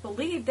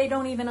believe, they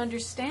don't even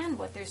understand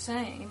what they're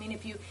saying. I mean,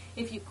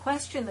 if you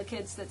question the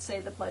kids that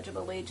say the Pledge of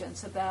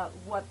Allegiance about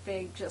what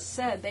they just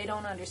said, they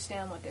don't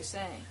understand what they're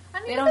saying.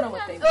 They don't know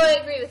what they mean. Oh,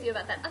 I agree with you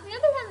about that. On the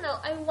other hand, though,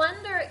 I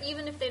wonder,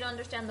 even if they don't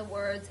understand the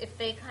words, if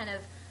they kind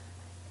of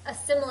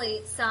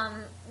assimilate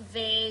some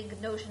vague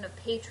notion of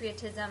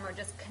patriotism or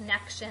just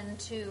connection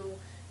to,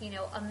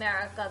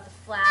 America, the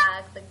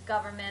flag, the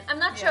government. I'm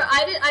not sure.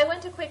 I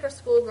went to Quaker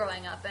school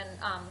growing up, and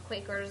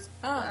Quakers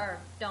are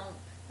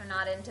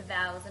not into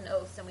vows and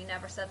oaths, and we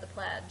never said the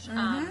pledge.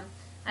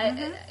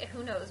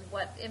 Who knows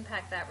what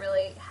impact that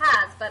really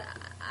has, but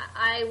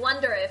I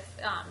wonder if,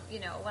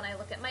 when I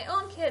look at my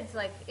own kids,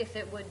 like, if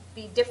it would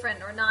be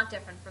different or not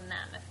different from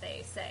them if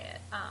they say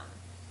it.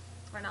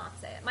 Or not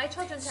say it. My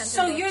children tend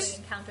to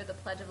mostly encounter the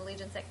Pledge of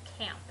Allegiance at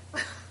camp.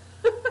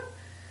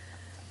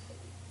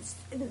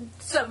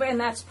 So, and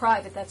that's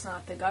private. That's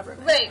not the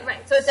government.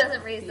 Right. So it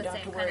doesn't raise the don't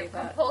have same to kind worry of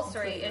about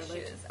compulsory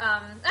including issues. religion.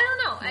 I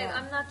don't know. Yeah.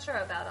 I'm not sure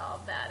about all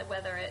of that.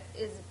 Whether it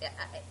is,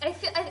 I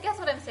guess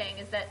what I'm saying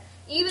is that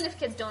even if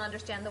kids don't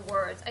understand the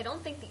words, I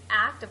don't think the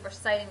act of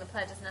reciting the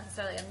pledge is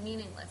necessarily a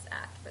meaningless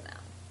act for them.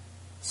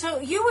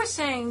 So you were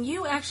saying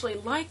you actually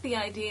like the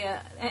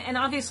idea, and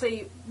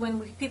obviously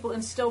when people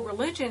instill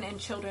religion in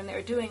children,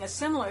 they're doing a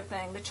similar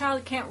thing. The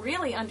child can't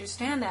really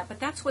understand that, but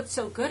that's what's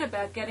so good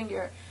about getting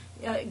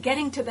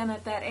to them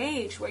at that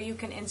age, where you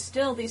can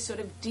instill these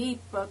sort of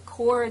deep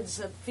chords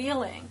of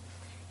feeling,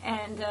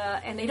 and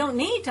they don't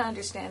need to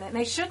understand it, and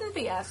they shouldn't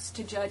be asked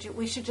to judge it.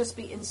 We should just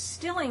be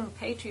instilling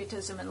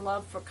patriotism and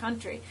love for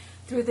country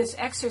through this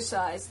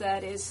exercise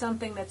that is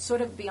something that's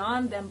sort of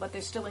beyond them, but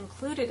they're still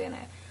included in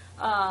it.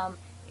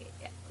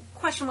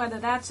 Question whether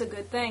that's a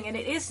good thing, and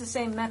it is the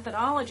same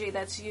methodology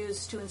that's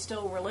used to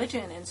instill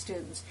religion in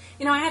students.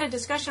 You know, I had a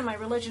discussion in my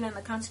Religion and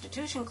the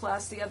Constitution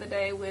class the other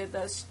day with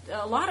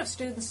a lot of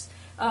students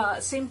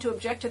seem to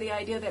object to the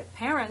idea that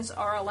parents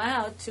are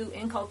allowed to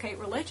inculcate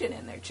religion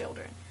in their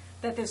children,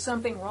 that there's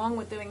something wrong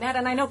with doing that.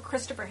 And I know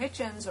Christopher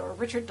Hitchens or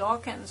Richard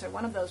Dawkins or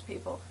one of those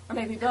people, or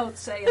maybe both,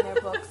 say in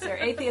their books, their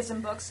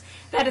atheism books,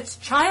 that it's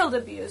child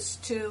abuse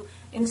to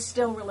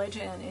instill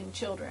religion in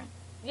children.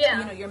 Yeah.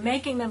 You know, you're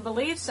making them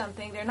believe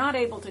something. They're not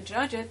able to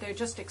judge it. They're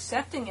just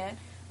accepting it.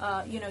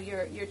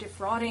 You're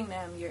defrauding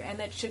them. And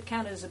that should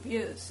count as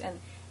abuse. And,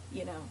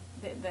 you know,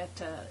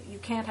 that you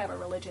can't have a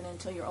religion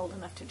until you're old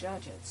enough to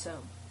judge it. So,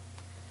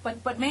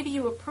 but maybe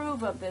you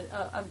approve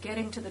of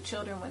getting to the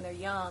children when they're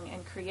young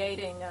and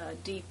creating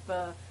deep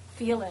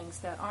feelings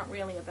that aren't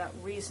really about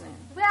reasoning.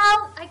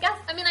 Well, I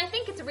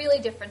think it's really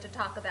different to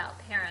talk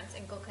about parents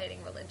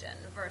inculcating religion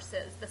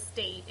versus the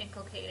state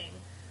inculcating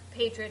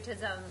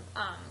patriotism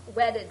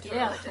wedded to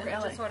religion, really.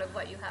 which is sort of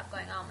what you have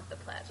going on with the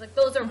pledge. Like,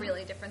 those are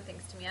really different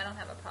things to me. I don't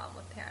have a problem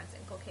with parents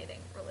inculcating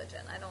religion.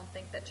 I don't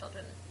think that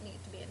children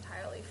need to be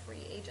entirely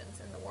free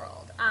agents in the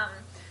world.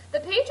 The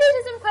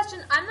patriotism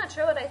question, I'm not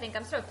sure what I think.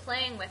 I'm sort of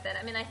playing with it.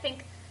 I mean, I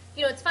think,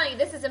 you know, it's funny.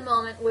 This is a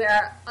moment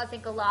where I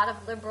think a lot of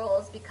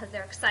liberals, because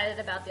they're excited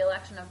about the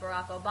election of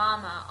Barack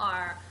Obama,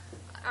 are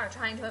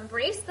trying to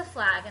embrace the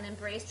flag and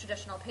embrace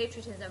traditional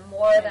patriotism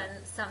more than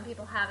some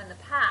people have in the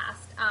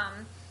past.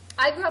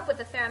 I grew up with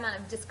a fair amount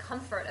of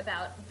discomfort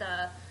about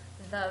the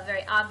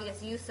very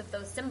obvious use of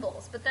those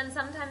symbols, but then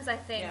sometimes I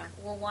think,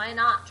 well, why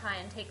not try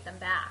and take them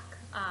back?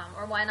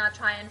 Or why not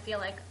try and feel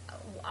like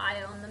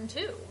I own them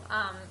too?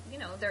 You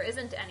know, there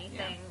isn't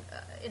anything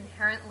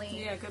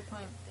inherently... Yeah, good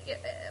point.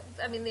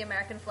 I mean, the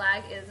American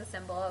flag is a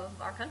symbol of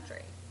our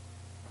country.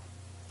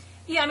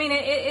 Yeah, I mean,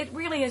 it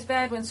really is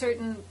bad when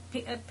certain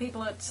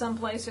people at some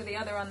place or the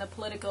other on the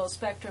political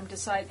spectrum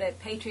decide that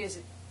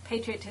patriotism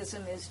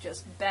is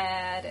just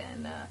bad,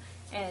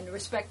 and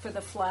respect for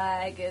the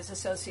flag is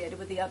associated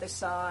with the other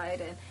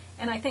side.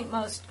 And I think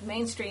most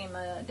mainstream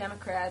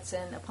Democrats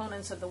and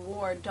opponents of the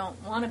war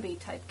don't want to be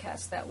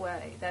typecast that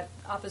way. That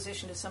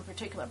opposition to some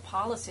particular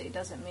policy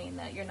doesn't mean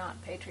that you're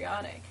not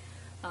patriotic.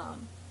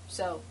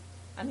 So,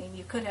 I mean,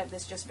 you could have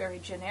this just very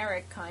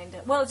generic kind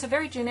of... Well, it's a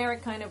very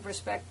generic kind of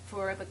respect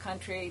for the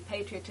country,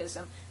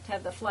 patriotism, to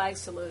have the flag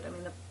salute. I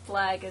mean, the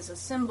flag is a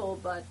symbol,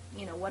 but,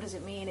 you know, what does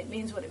it mean? It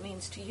means what it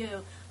means to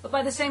you. But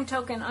by the same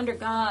token, under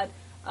God,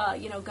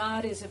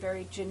 God is a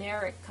very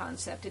generic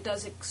concept. It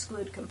does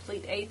exclude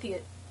complete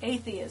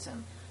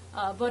atheism,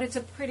 but it's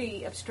a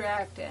pretty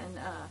abstract and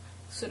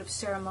sort of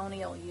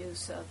ceremonial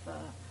use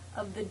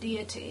of the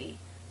deity.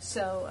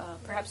 So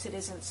perhaps it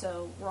isn't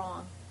so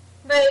wrong.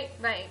 Right.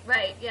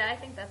 Yeah, I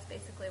think that's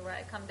basically where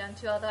I come down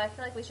to, although I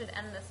feel like we should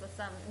end this with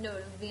some note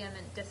of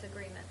vehement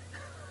disagreement.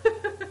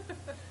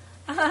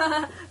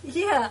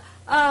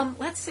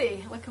 Let's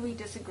see. What can we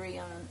disagree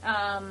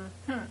on?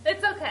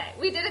 It's okay.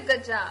 We did a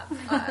good job.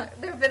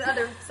 There have been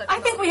other such I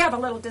think we have a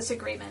little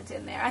disagreement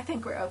in there. I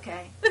think we're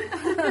okay.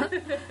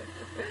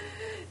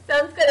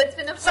 Sounds good. It's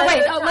been a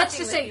pleasure let's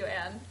just with say, you,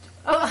 Anne.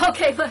 Oh,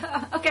 okay.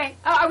 Okay.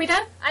 Are we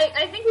done?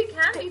 I think we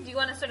can be. Do you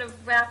want to sort of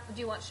wrap?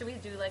 Should we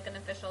do like an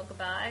official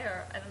goodbye,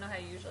 or I don't know how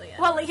you usually end?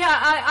 Well,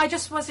 yeah, I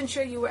just wasn't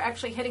sure you were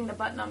actually hitting the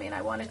button on me, and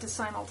I wanted to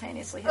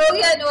simultaneously hit the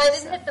button. Oh, yeah, no, I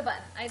didn't hit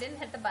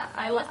the button.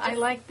 I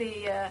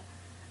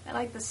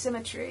like the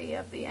symmetry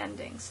of the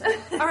ending. So,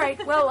 all right.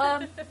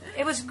 Well,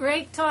 it was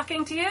great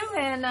talking to you,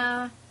 and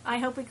I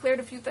hope we cleared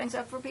a few things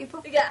up for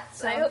people.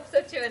 Yes, I hope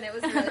so too, and it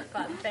was really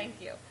fun.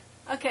 Thank you.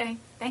 Okay.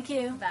 Thank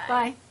you. Bye.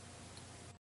 Bye.